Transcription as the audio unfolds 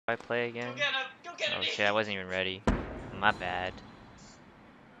I play again? Go get him! Go get him! Oh shit, I wasn't even ready. My bad.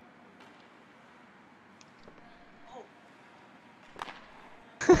 Oh,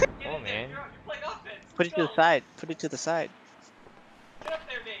 Oh man. You're playing offense. Put it to the side. Put it to the side. Get up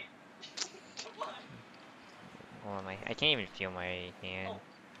there, mate. Come on. Hold on, I can't even feel my hand. Oh,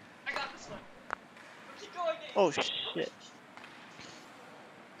 I got this one. Keep going, Nate. Oh shit.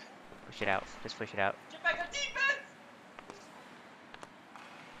 Push it out. Just push it out. Get back on defense.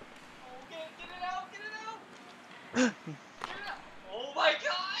 Oh, get it out. Get it out. Get it out. Oh my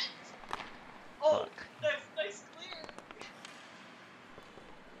god. Oh, Fuck. nice clear.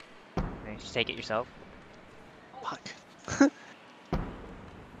 Just take it yourself. Oh. Fuck.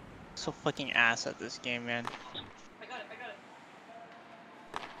 So fucking ass at this game, man. I got it.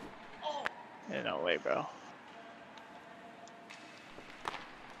 Oh. Yeah, no way, bro.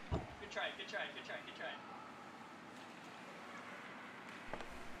 Good try. Oh, you're trying to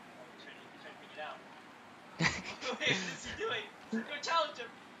pick it out. What is he doing? Go challenge him.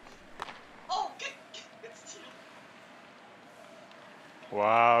 Oh, good steal.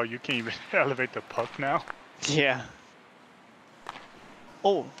 Wow, you can even elevate the puck now. Yeah.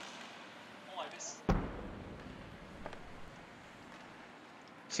 Oh. Oh, I missed.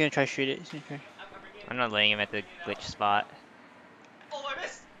 He's gonna try to shoot it. He's gonna try. I'm not laying him at the glitch spot. Oh, I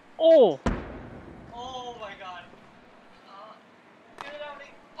missed. Oh! Oh my god. Get it out,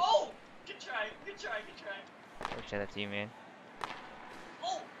 Nate. Oh! Good try. Oh shit, that's you, man.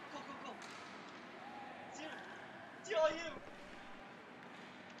 Oh! Go. See all you.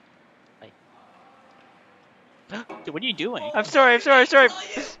 Dude, what are you doing? I'm sorry. I'm sorry.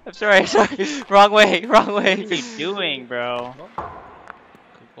 Wrong way. What are you doing, bro?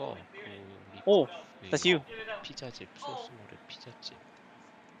 그거 Oh, that's you. Get it out. 피자집 소스물에 피자집.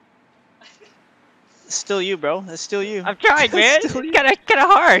 It's still you, bro. That's still you. I'm trying, man. Still you. Kinda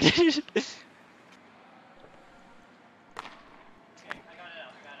hard. Okay, I got it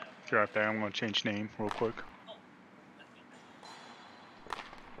out. Drop that. I'm gonna change name real quick.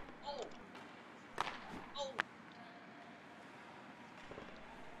 Oh!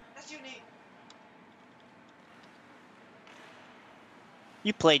 That's you, Nate.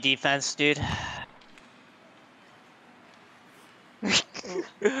 You play defense, dude.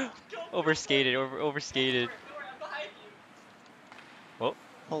 Overskated. Don't worry, I'm behind you. Oh.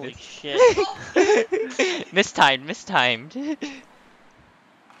 Holy shit. Mistimed.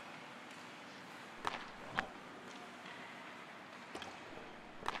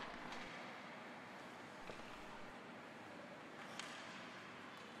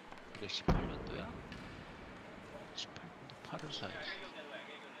 이게 18년도야? 18년도 8월 4일.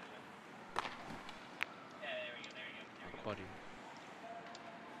 아쿠아리움.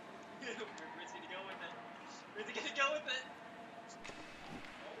 Where's he gonna go with it? Where's he gonna go with it?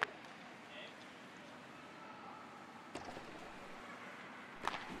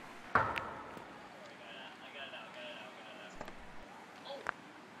 I got it out.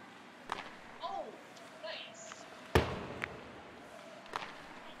 Oh! Nice!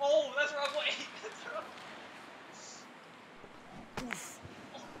 Oh, that's the wrong way! That's the wrong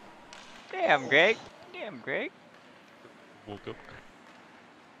Damn, Greg. 목욕.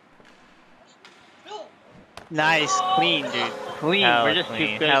 No! Nice, clean, dude. Clean. We're just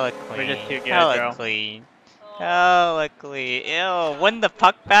too good. Hella clean. We're just too good, Hella bro. clean. Hella clean. Ew, won the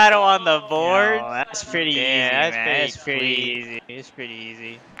puck battle on the board. No, that's pretty easy, Yeah, man. that's It's pretty pretty clean. easy. It's pretty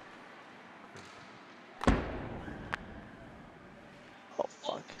easy. Oh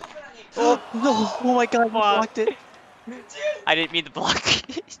fuck. Go for that, Nate. Oh no! Oh my god! You blocked it. Dude! I didn't mean to block.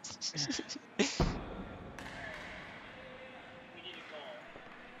 We need a goal.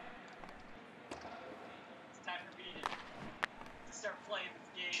 It's time for me to start playing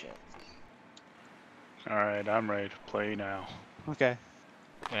this game. All right, I'm ready to play now. Okay.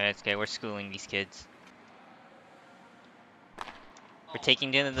 It's okay. We're schooling these kids. We're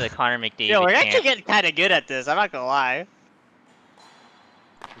taking them to the Connor McDavid Yo, we're actually camp. getting kind of good at this. I'm not gonna lie.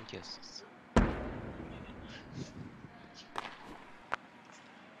 이겼었어.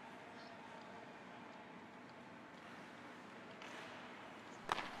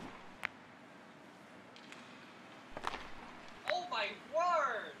 Oh my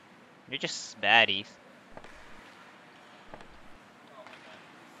word! You're just baddies. Oh my god.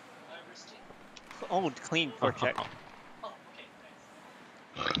 I risked it. Oh, clean forecheck. Oh, okay,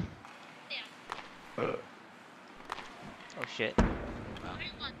 nice. Oh shit.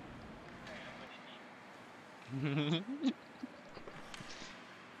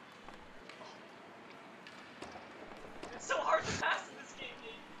 It's so hard to pass in this game,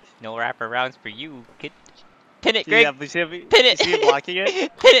 Nate. No wraparounds for you, kid. Pin it, See, yeah, Greg. see him Pin it. blocking it?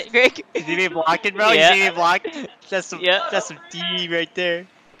 Pin it, Greg. You see me blocking, bro? Yeah. You see me blocking? That's some, Yeah. that's some D right there.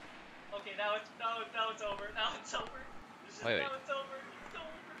 Okay, now it's over. Now it's over. Wait, wait. Now it's over. It's over.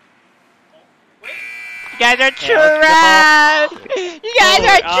 Oh, wait. You guys are Yeah, trash. You guys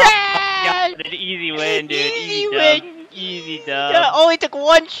are Yeah, trash. an easy win, dude. Easy Easy win. dub. Easy Yeah, dub. only took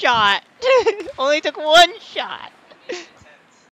one shot. Only took one shot.